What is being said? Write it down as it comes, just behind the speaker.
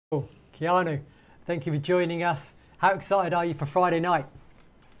Keanu, thank you for joining us. How excited are you for Friday night?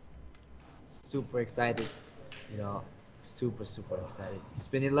 Super excited, super excited. It's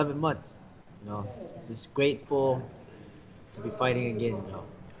been 11 months, just grateful to be fighting again. So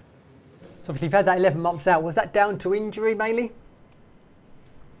obviously you've had that 11 months out. Was that down to injury mainly?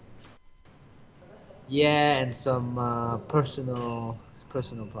 Yeah, and some personal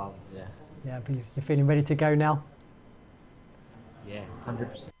problems. Yeah. Yeah, but you're feeling ready to go now? Yeah,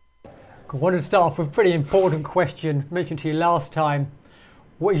 100%. I wanted to start off with a pretty important question. I mentioned to you last time.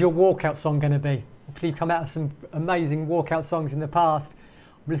 What is your walkout song going to be? Hopefully you've come out with some amazing walkout songs in the past.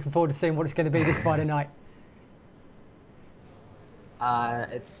 I'm looking forward to seeing what it's going to be this Friday night.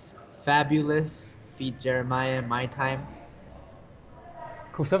 It's Fabulous, feat Jeremiah, My Time.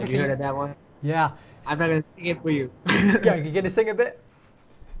 Cool. So have you heard of that one? Yeah. I'm not going to sing it for you. Yeah, you're going to sing a bit?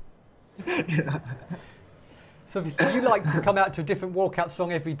 So if you like to come out to a different walkout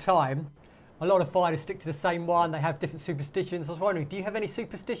song every time, a lot of fighters stick to the same one. They have different superstitions. I was wondering, do you have any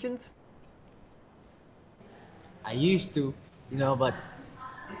superstitions? I used to, but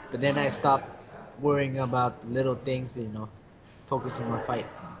then I stopped worrying about the little things, focusing on my fight.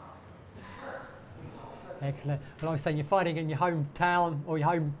 Excellent. Well, I was saying you're fighting in your hometown or your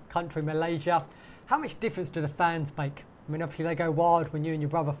home country, Malaysia. How much difference do the fans make? I mean, obviously they go wild when you and your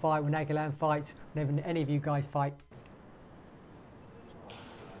brother fight, when Aguilan fights, whenever any of you guys fight.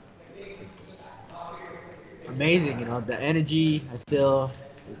 It's amazing, the energy I feel,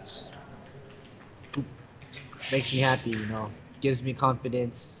 it makes me happy, gives me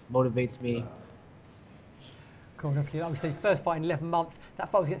confidence, motivates me. Cool. Obviously, first fight in 11 months.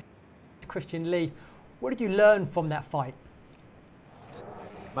 That fight was against Christian Lee. What did you learn from that fight?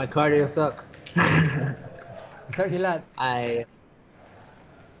 My cardio sucks. Is that what you learned?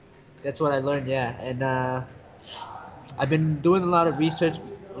 That's what I learned, yeah. And I've been doing a lot of research,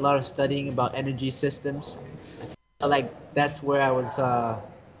 a lot of studying about energy systems. I feel like that's where I was,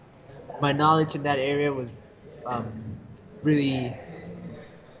 my knowledge in that area was really,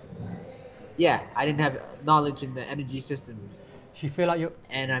 yeah, I didn't have knowledge in the energy systems. So you feel like you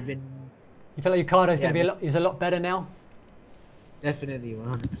feel like your cardio is going to be a lot better now? Definitely,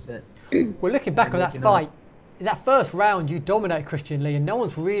 100%. Well, looking back on that fight, in that first round, you dominated Christian Lee, and no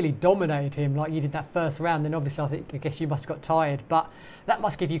one's really dominated him like you did that first round. Then obviously, I guess you must have got tired, but that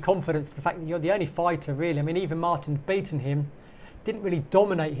must give you confidence. The fact that you're the only fighter, really. I mean, even Martin beaten him, didn't really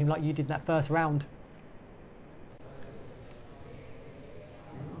dominate him like you did in that first round.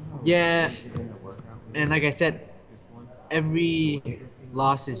 Yeah, and like I said, every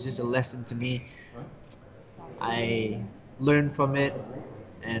loss is just a lesson to me. I learn from it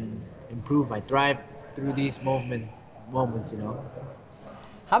and improve. I thrive through these moments.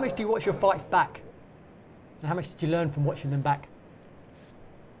 How much do you watch your fights back? And how much did you learn from watching them back?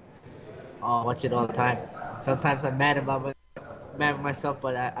 Oh, I watch it all the time. Sometimes I'm mad with myself,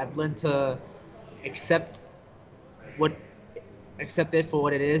 but I've learned to accept it for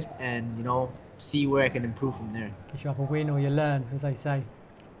what it is, and see where I can improve from there. Gives you up a win or you learn, as they say.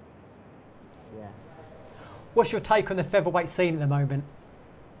 Yeah. What's your take on the featherweight scene at the moment?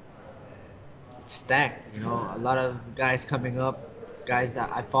 It's stacked, a lot of guys coming up, guys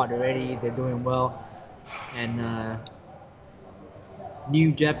that I fought already, they're doing well, and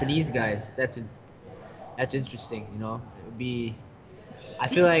new Japanese guys. That's interesting, I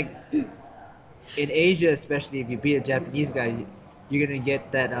feel like in Asia, especially if you beat a Japanese guy, you're gonna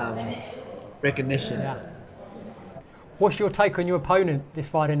get that recognition. Yeah. What's your take on your opponent this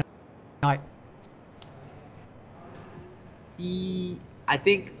Friday night? I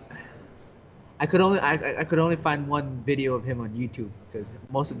think I could only find one video of him on YouTube, because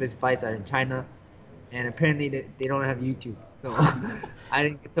most of his fights are in China, and apparently they don't have YouTube, so I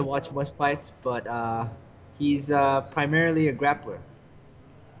didn't get to watch much fights. But he's primarily a grappler,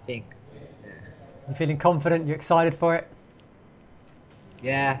 I think. Yeah. You feeling confident? You excited for it?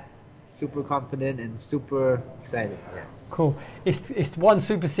 Yeah, super confident and super excited. Yeah. Cool. It's One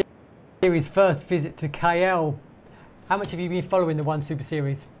Super Series' first visit to KL. How much have you been following the One Super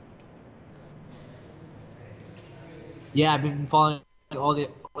Series? Yeah, I've been following all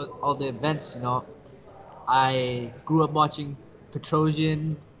the events. I grew up watching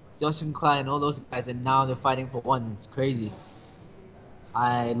Petrosian, Justin Klein, and all those guys, and now they're fighting for one. It's crazy.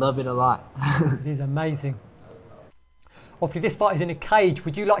 I love it a lot. It is amazing. Obviously, this fight is in a cage.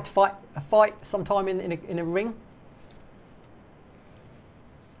 Would you like to fight sometime in a ring?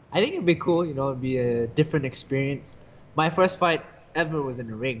 I think it'd be cool. It'd be a different experience. My first fight ever was in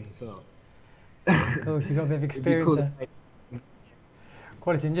a ring, so. Cool, so you've got a bit of experience cool there.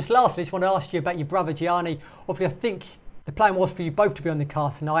 Quality. And just lastly, I just want to ask you about your brother Gianni. Obviously, I think The plan was for you both to be on the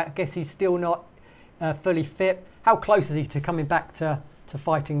card tonight. I guess he's still not fully fit. How close is he to coming back to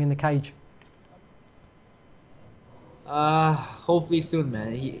fighting in the cage? Hopefully soon,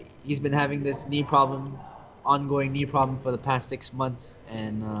 man. He's been having this ongoing knee problem for the past 6 months,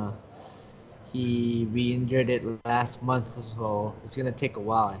 and he re-injured it last month, so it's gonna take a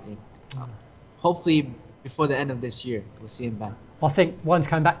while, I think. Hopefully before the end of this year, we'll see him back. I think one's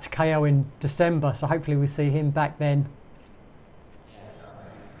coming back to KO in December, so hopefully we'll see him back then.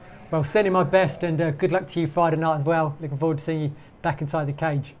 Well, sending my best, and good luck to you Friday night as well. Looking forward to seeing you back inside the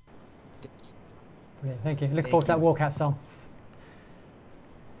cage. Brilliant, thank you. Looking forward to that walkout song.